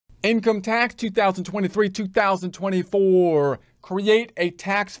Income tax 2023-2024. Create a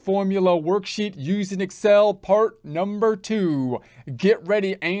tax formula worksheet using Excel, part number 2. Get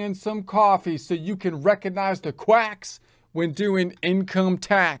ready and some coffee so you can recognize the quacks when doing income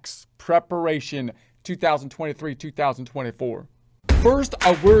tax preparation 2023-2024. First,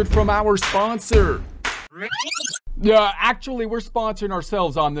 a word from our sponsor. Yeah, actually, we're sponsoring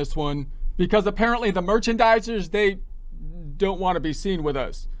ourselves on this one because apparently the merchandisers, they don't want to be seen with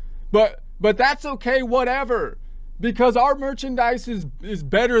us. But that's okay, whatever, because our merchandise is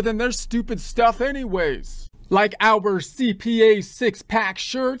better than their stupid stuff anyways. Like our CPA 6-pack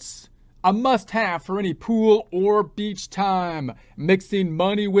shirts, a must-have for any pool or beach time. Mixing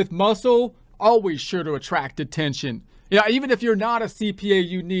money with muscle, always sure to attract attention. Yeah, even if you're not a CPA,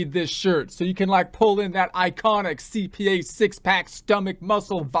 you need this shirt so you can like pull in that iconic CPA 6-pack stomach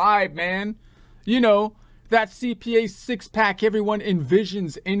muscle vibe, man. You know, that CPA 6-pack everyone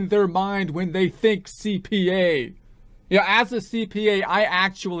envisions in their mind when they think CPA. Yeah, as a CPA, I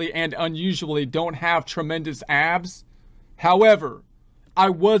actually and unusually don't have tremendous abs. However, I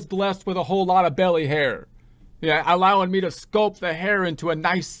was blessed with a whole lot of belly hair. Yeah, allowing me to sculpt the hair into a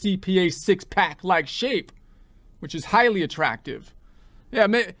nice CPA 6-pack like shape, which is highly attractive. Yeah,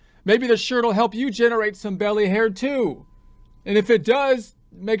 maybe the shirt will help you generate some belly hair too. And if it does,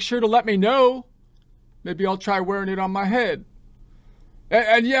 make sure to let me know. Maybe I'll try wearing it on my head.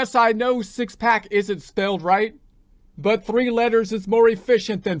 And yes, I know 6-pack isn't spelled right, but 3 letters is more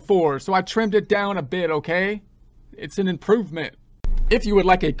efficient than 4, so I trimmed it down a bit, okay? It's an improvement. If you would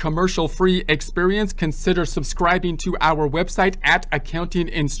like a commercial-free experience, consider subscribing to our website at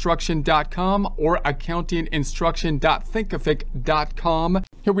accountinginstruction.com or accountinginstruction.thinkific.com.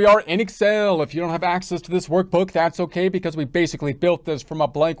 Here we are in Excel. If you don't have access to this workbook, that's okay because we basically built this from a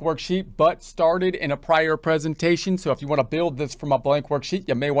blank worksheet, but started in a prior presentation. So if you want to build this from a blank worksheet,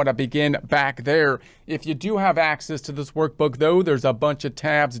 you may want to begin back there. If you do have access to this workbook, though, there's a bunch of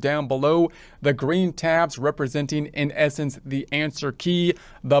tabs down below. The green tabs representing, in essence, the answer key.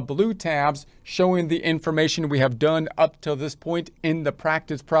 The blue tabs showing the information we have done up to this point in the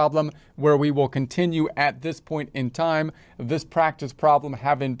practice problem, where we will continue at this point in time. This practice problem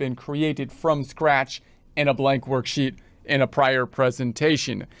having been created from scratch in a blank worksheet in a prior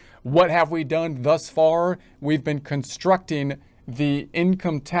presentation. What have we done thus far? We've been constructing the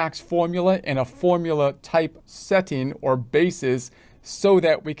income tax formula in a formula type setting or basis so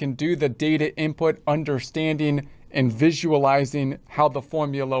that we can do the data input, understanding and visualizing how the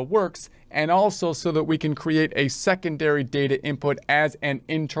formula works, and also so that we can create a secondary data input as an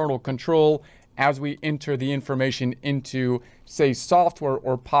internal control as we enter the information into, say, software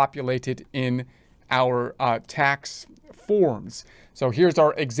or populate it in our tax forms. So here's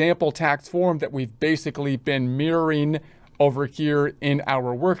our example tax form that we've basically been mirroring over here in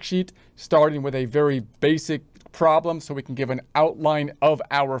our worksheet, starting with a very basic problem so we can give an outline of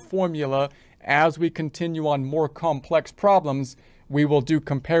our formula. As we continue on more complex problems, we will do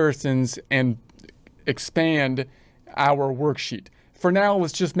comparisons and expand our worksheet. For now,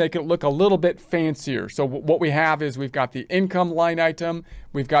 let's just make it look a little bit fancier. So what we have is we've got the income line item,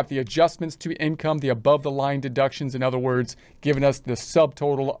 we've got the adjustments to income, the above the line deductions, in other words, giving us the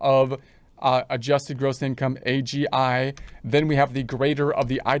subtotal of adjusted gross income, AGI. Then we have the greater of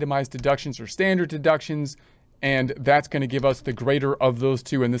the itemized deductions or standard deductions, and that's going to give us the greater of those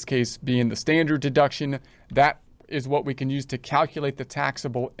two, in this case being the standard deduction. That is what we can use to calculate the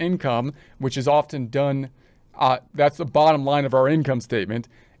taxable income, which is often done, that's the bottom line of our income statement.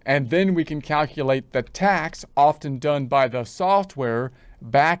 And then we can calculate the tax, often done by the software,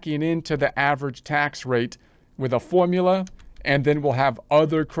 backing into the average tax rate with a formula. And then we'll have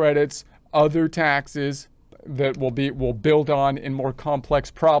other credits, other taxes that we'll build on in more complex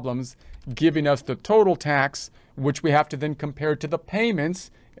problems, giving us the total tax, which we have to then compare to the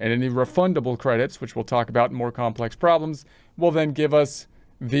payments, and any refundable credits, which we'll talk about in more complex problems, will then give us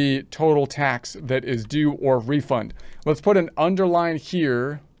the total tax that is due or refund. Let's put an underline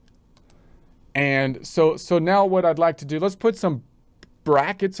here. And so now what I'd like to do, let's put some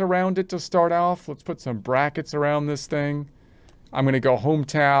brackets around it to start off. Let's put some brackets around this thing. I'm going to go Home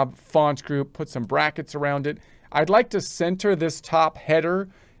tab, Font Group, put some brackets around it. I'd like to center this top header.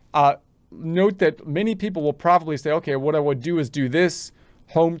 Note that many people will probably say, okay, what I would do is do this,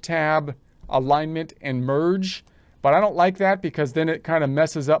 Home tab, alignment, and merge. But I don't like that because then it kind of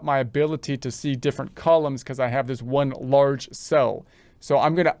messes up my ability to see different columns because I have this one large cell. So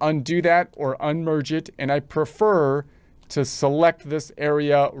I'm going to undo that or unmerge it, and I prefer to select this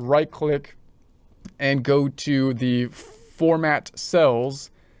area, right-click, and go to the Format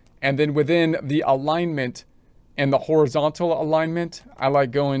Cells, and then within the alignment And the horizontal alignment, I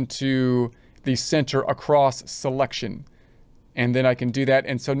like going to the center across selection. And then I can do that.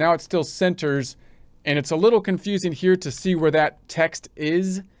 And so now it still centers, and it's a little confusing here to see where that text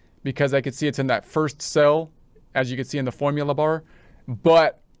is, because I can see it's in that first cell, as you can see in the formula bar.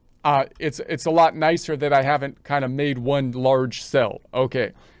 But it's a lot nicer that I haven't kind of made one large cell.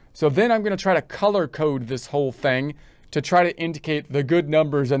 Okay, so then I'm going to try to color code this whole thing to try to indicate the good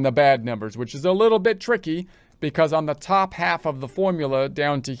numbers and the bad numbers, which is a little bit tricky, because on the top half of the formula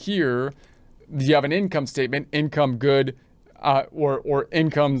down to here, you have an income statement, income good, or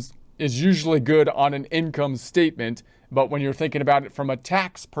incomes is usually good on an income statement. But when you're thinking about it from a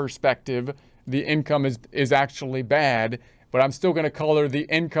tax perspective, the income is actually bad. But I'm still going to color the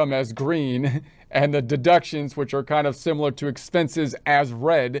income as green and the deductions, which are kind of similar to expenses, as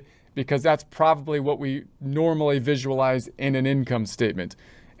red, because that's probably what we normally visualize in an income statement.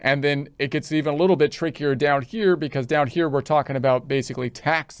 And then it gets even a little bit trickier down here, because down here we're talking about basically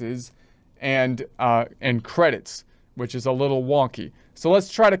taxes and credits, which is a little wonky. So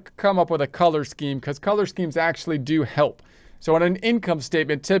let's try to come up with a color scheme, because color schemes actually do help. So on an income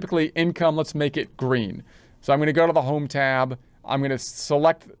statement, typically income, let's make it green. So I'm going to go to the Home tab. I'm going to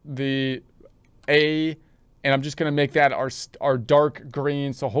select the A, and I'm just going to make that our dark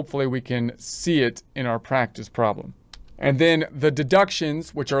green, so hopefully we can see it in our practice problem. And then the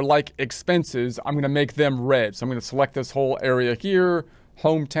deductions, which are like expenses, I'm going to make them red. So I'm going to select this whole area here,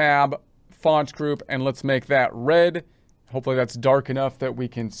 Home tab, font group, and let's make that red. Hopefully that's dark enough that we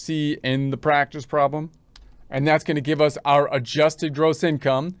can see in the practice problem. And that's going to give us our adjusted gross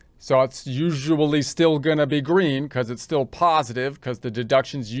income. So it's usually still going to be green because it's still positive, because the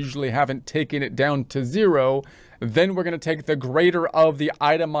deductions usually haven't taken it down to 0. Then we're going to take the greater of the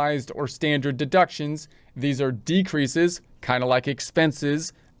itemized or standard deductions. These are decreases, kind of like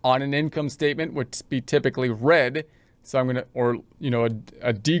expenses on an income statement, would be typically red. So I'm going to, or,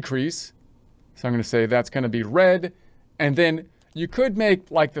 a decrease. So I'm going to say that's going to be red. And then you could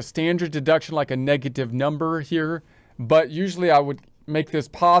make like the standard deduction like a negative number here, but usually I would make this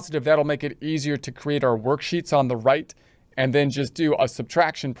positive. That'll make it easier to create our worksheets on the right, and then just do a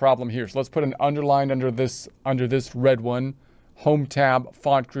subtraction problem here. So let's put an underline under this red one, Home tab,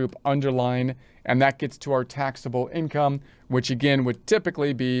 font group, underline, and that gets to our taxable income, which again would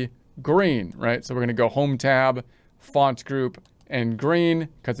typically be green, right? So we're going to go Home tab, font group, and green,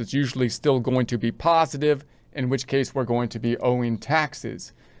 because it's usually still going to be positive, in which case we're going to be owing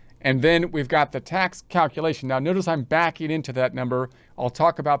taxes. And then we've got the tax calculation. Now notice I'm backing into that number. I'll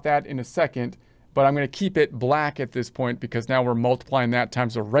talk about that in a second, but I'm going to keep it black at this point because now we're multiplying that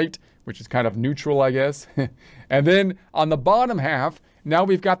times the rate, which is kind of neutral, I guess. And then on the bottom half, now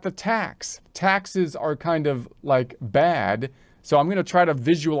we've got the tax. Taxes are kind of like bad. So I'm going to try to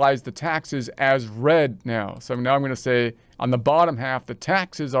visualize the taxes as red now. So now I'm going to say on the bottom half, the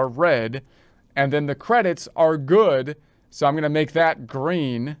taxes are red, and then the credits are good. So I'm going to make that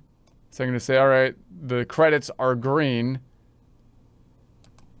green. So I'm going to say, all right, the credits are green.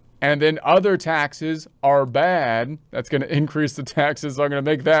 And then other taxes are bad. That's going to increase the taxes. So I'm going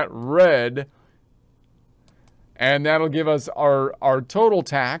to make that red. And that'll give us our total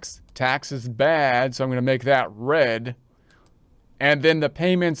tax. Tax is bad, so I'm going to make that red. And then the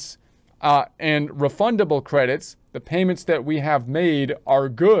payments and refundable credits, the payments that we have made are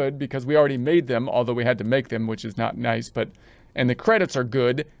good because we already made them, although we had to make them, which is not nice. And the credits are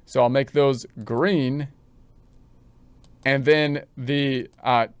good, so I'll make those green. And then the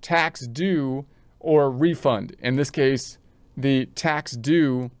tax due or refund. In this case, the tax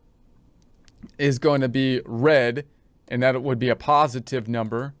due is going to be red, and that would be a positive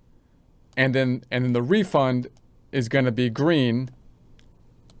number. And then the refund is going to be green.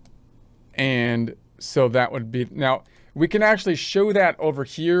 And so that would be, now we can actually show that over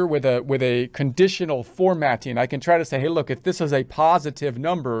here with a conditional formatting. I can try to say, hey, look, if this is a positive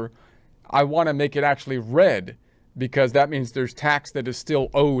number, I want to make it actually red, because that means there's tax that is still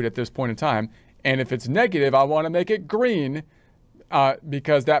owed at this point in time. And if it's negative, I want to make it green,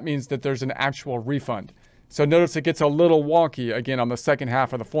 because that means that there's an actual refund. So notice it gets a little wonky again on the second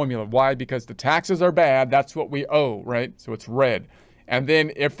half of the formula. Why? Because the taxes are bad. That's what we owe, right? So it's red. And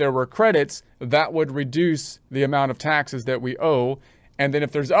then if there were credits, that would reduce the amount of taxes that we owe. And then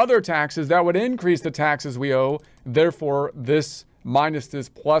if there's other taxes, that would increase the taxes we owe. Therefore, this minus this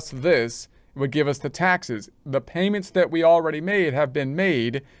plus this would give us the taxes. The payments that we already made have been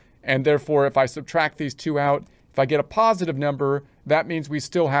made. And therefore, if I subtract these two out, if I get a positive number, that means we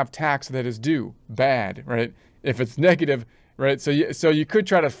still have tax that is due. Bad, right? If it's negative, right? So you could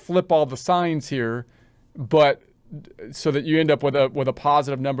try to flip all the signs here, but so that you end up with a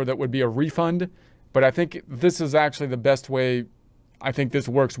positive number that would be a refund. but I think this is actually the best way. I think this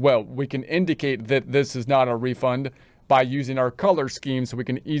works well. We can indicate that this is not a refund by using our color scheme so we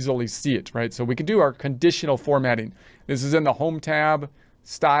can easily see it, right? So we can do our conditional formatting. This is in the Home tab,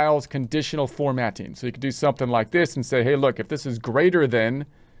 Styles, Conditional Formatting. So you can do something like this and say, hey, look, if this is greater than,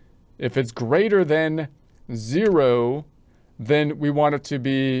 if it's greater than 0, then we want it to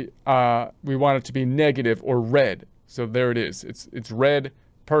be negative or red. So there it is. It's red,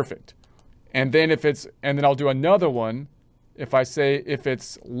 perfect. And then then I'll do another one. If I say if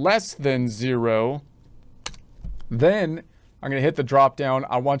it's less than 0, then I'm going to hit the drop down.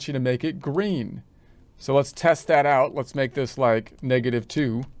 I want you to make it green. So let's test that out. Let's make this like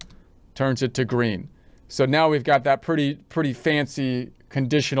 -2, turns it to green. So now we've got that pretty fancy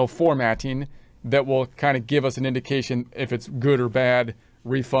conditional formatting that will kind of give us an indication if it's good or bad,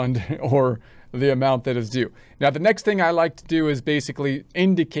 refund, or the amount that is due. Now, the next thing I like to do is basically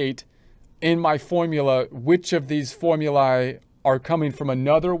indicate in my formula which of these formulae are coming from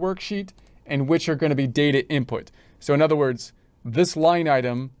another worksheet and which are going to be data input. So in other words, this line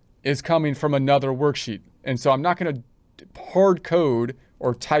item is coming from another worksheet. And so I'm not going to hard code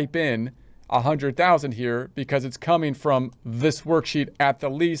or type in 100,000 here because it's coming from this worksheet at the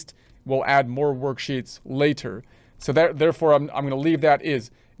least. We'll add more worksheets later. So therefore, I'm going to leave that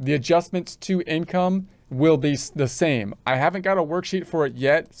is. The adjustments to income will be the same. I haven't got a worksheet for it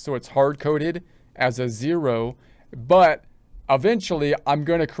yet, so it's hard-coded as a 0, but eventually I'm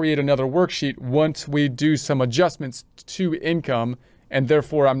going to create another worksheet once we do some adjustments to income, and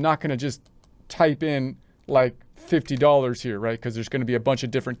therefore I'm not going to just type in like $50 here, right? Because there's going to be a bunch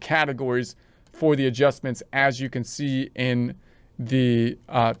of different categories for the adjustments, as you can see in the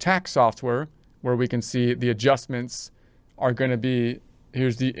tax software, where we can see the adjustments are going to be,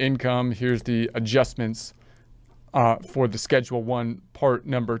 here's the income, here's the adjustments for the Schedule 1 part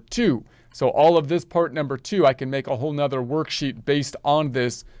number 2. So all of this part number 2, I can make a whole nother worksheet based on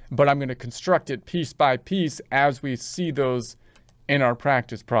this, but I'm going to construct it piece by piece as we see those in our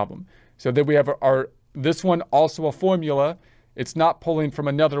practice problem. So then we have this one also a formula. It's not pulling from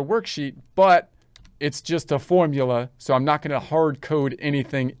another worksheet, but it's just a formula. So I'm not going to hard code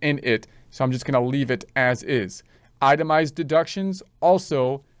anything in it. So I'm just going to leave it as is. Itemized deductions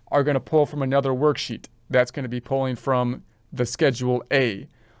also are going to pull from another worksheet. That's going to be pulling from the Schedule A.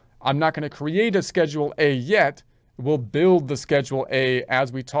 I'm not going to create a Schedule A yet. We'll build the Schedule A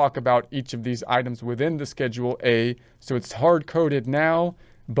as we talk about each of these items within the Schedule A. So it's hard-coded now,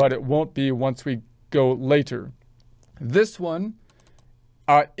 but it won't be once we go later. This one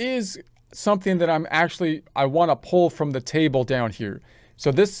is something that I want to pull from the table down here.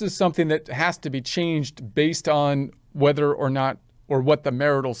 So this is something that has to be changed based on whether or not, or what the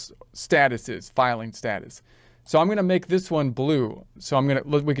marital status is, filing status. So I'm going to make this one blue. So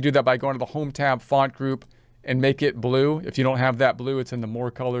we could do that by going to the Home tab, Font Group, and make it blue. If you don't have that blue, it's in the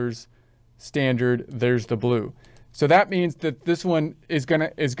More Colors, Standard, there's the blue. So that means that this one is we're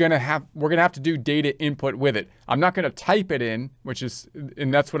gonna have to do data input with it. I'm not going to type it in,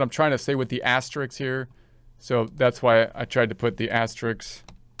 and that's what I'm trying to say with the asterisks here. So that's why I tried to put the asterisks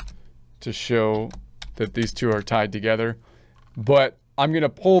to show that these two are tied together. But I'm going to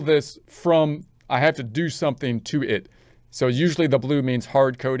pull this from, I have to do something to it. So usually the blue means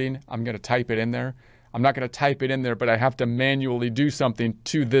hard coding. I'm going to type it in there. I'm not going to type it in there, but I have to manually do something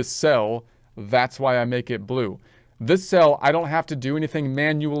to this cell. That's why I make it blue. This cell, I don't have to do anything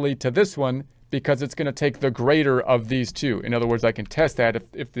manually to this one because it's going to take the greater of these two. In other words, I can test that.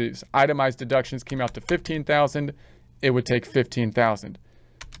 If these itemized deductions came out to 15,000, it would take 15,000.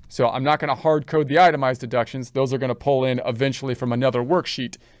 So I'm not going to hard code the itemized deductions. Those are going to pull in eventually from another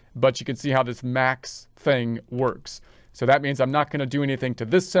worksheet, but you can see how this max thing works. So that means I'm not going to do anything to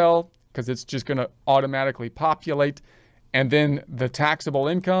this cell because it's just going to automatically populate. And then the taxable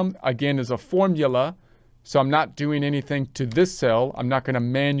income, again, is a formula. So I'm not doing anything to this cell. I'm not going to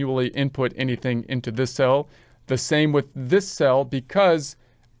manually input anything into this cell. The same with this cell because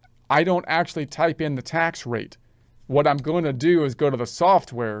I don't actually type in the tax rate. What I'm going to do is go to the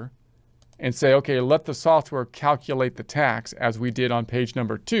software and say, okay, let the software calculate the tax as we did on page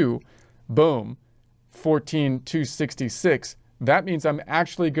number 2. Boom, 14,266. That means I'm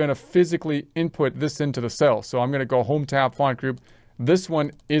actually going to physically input this into the cell. So I'm going to go Home tab, Font Group. This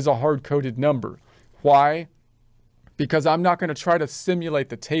one is a hard-coded number. Why? Because I'm not going to try to simulate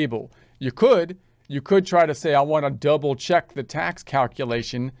the table. You could try to say, I want to double check the tax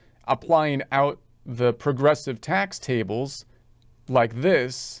calculation, applying out the progressive tax tables like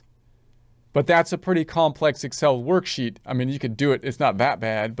this, but that's a pretty complex Excel worksheet. I mean, you could do it. It's not that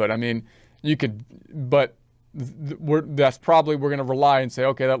bad, but I mean, you could, but that's probably we're going to rely and say,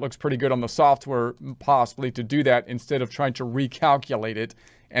 okay, that looks pretty good on the software possibly to do that instead of trying to recalculate it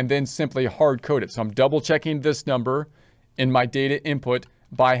and then simply hard code it. So I'm double checking this number in my data input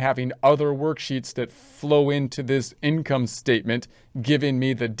by having other worksheets that flow into this income statement, giving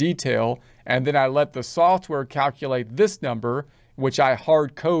me the detail. And then I let the software calculate this number, which I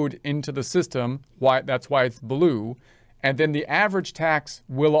hard code into the system. That's why it's blue. And then the average tax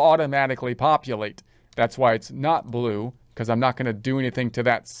will automatically populate. That's why it's not blue, because I'm not going to do anything to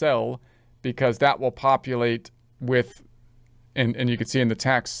that cell, because that will populate with, and you can see in the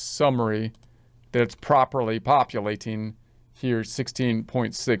tax summary that it's properly populating here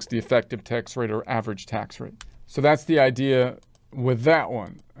 16.6, the effective tax rate or average tax rate. So that's the idea with that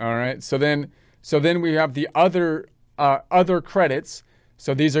one. All right. So then we have the other credits.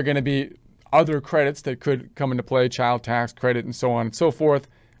 So these are going to be other credits that could come into play, child tax credit and so on and so forth.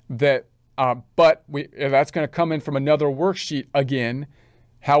 That's going to come in from another worksheet again.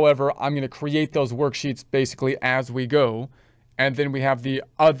 However, I'm going to create those worksheets basically as we go. And then we have the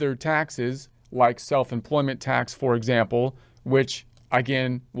other taxes like self-employment tax, for example, which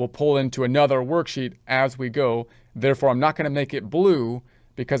again will pull into another worksheet as we go. Therefore, I'm not going to make it blue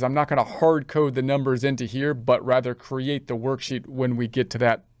because I'm not going to hard code the numbers into here, but rather create the worksheet when we get to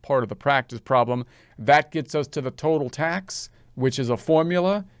that part of the practice problem. That gets us to the total tax, which is a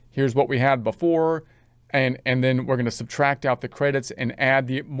formula. Here's what we had before. And then we're going to subtract out the credits and add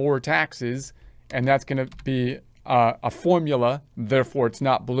the more taxes. And that's going to be a formula. Therefore, it's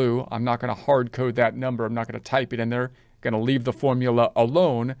not blue. I'm not going to hard code that number. I'm not going to type it in there. Going to leave the formula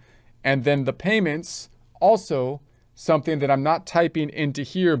alone. And then the payments, also something that I'm not typing into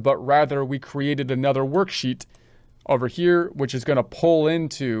here, but rather we created another worksheet over here, which is going to pull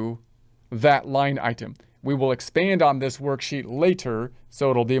into that line item. We will expand on this worksheet later, so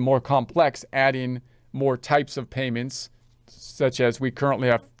it'll be more complex, adding more types of payments, such as we currently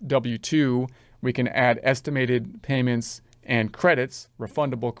have W-2. We can add estimated payments and credits,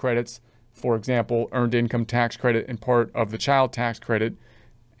 refundable credits, for example, earned income tax credit and part of the child tax credit.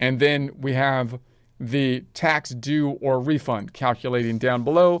 And then we have the tax due or refund calculating down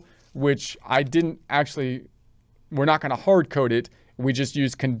below, which I didn't actually, we're not going to hard code it. We just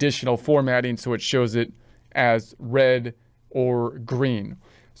use conditional formatting so it shows it as red or green.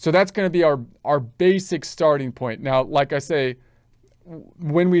 So that's going to be our basic starting point. Now, like I say,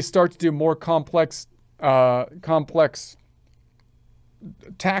 when we start to do more complex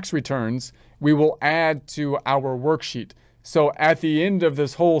tax returns, we will add to our worksheet. So at the end of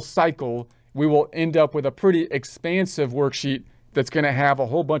this whole cycle, we will end up with a pretty expansive worksheet that's going to have a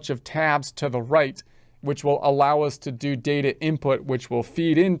whole bunch of tabs to the right, which will allow us to do data input, which will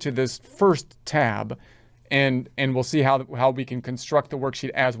feed into this first tab. And we'll see how we can construct the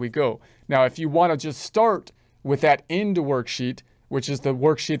worksheet as we go. Now, if you want to just start with that end worksheet, which is the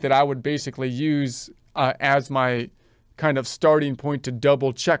worksheet that I would basically use as my kind of starting point to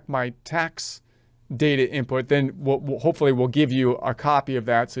double check my tax data input, then hopefully we'll give you a copy of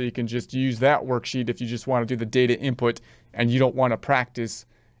that so you can just use that worksheet if you just want to do the data input and you don't want to practice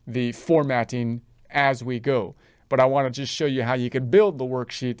the formatting as we go. But I want to just show you how you can build the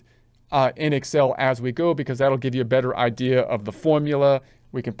worksheet in Excel as we go, because that'll give you a better idea of the formula.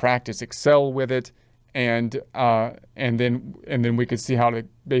 We can practice Excel with it, and then we can see how to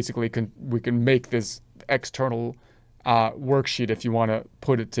basically we can make this external worksheet if you want to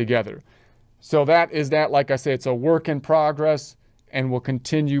put it together. So that is that. Like I say, it's a work in progress, and we'll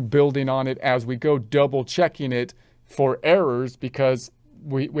continue building on it as we go, double checking it for errors, because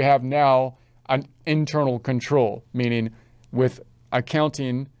we have now an internal control, meaning with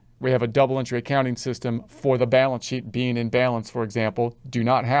accounting, we have a double entry accounting system for the balance sheet being in balance, for example. Do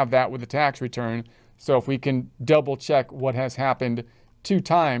not have that with the tax return. So if we can double check what has happened 2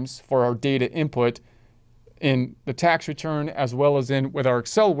 times for our data input in the tax return as well as in with our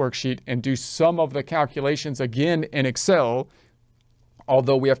Excel worksheet, and do some of the calculations again in Excel,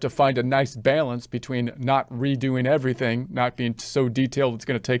 although we have to find a nice balance between not redoing everything, not being so detailed it's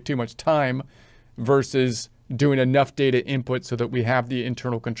going to take too much time, versus doing enough data input so that we have the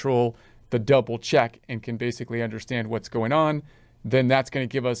internal control, the double check, and can basically understand what's going on. Then that's going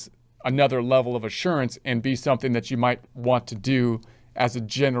to give us another level of assurance and be something that you might want to do as a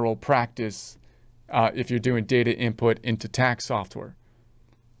general practice if you're doing data input into tax software.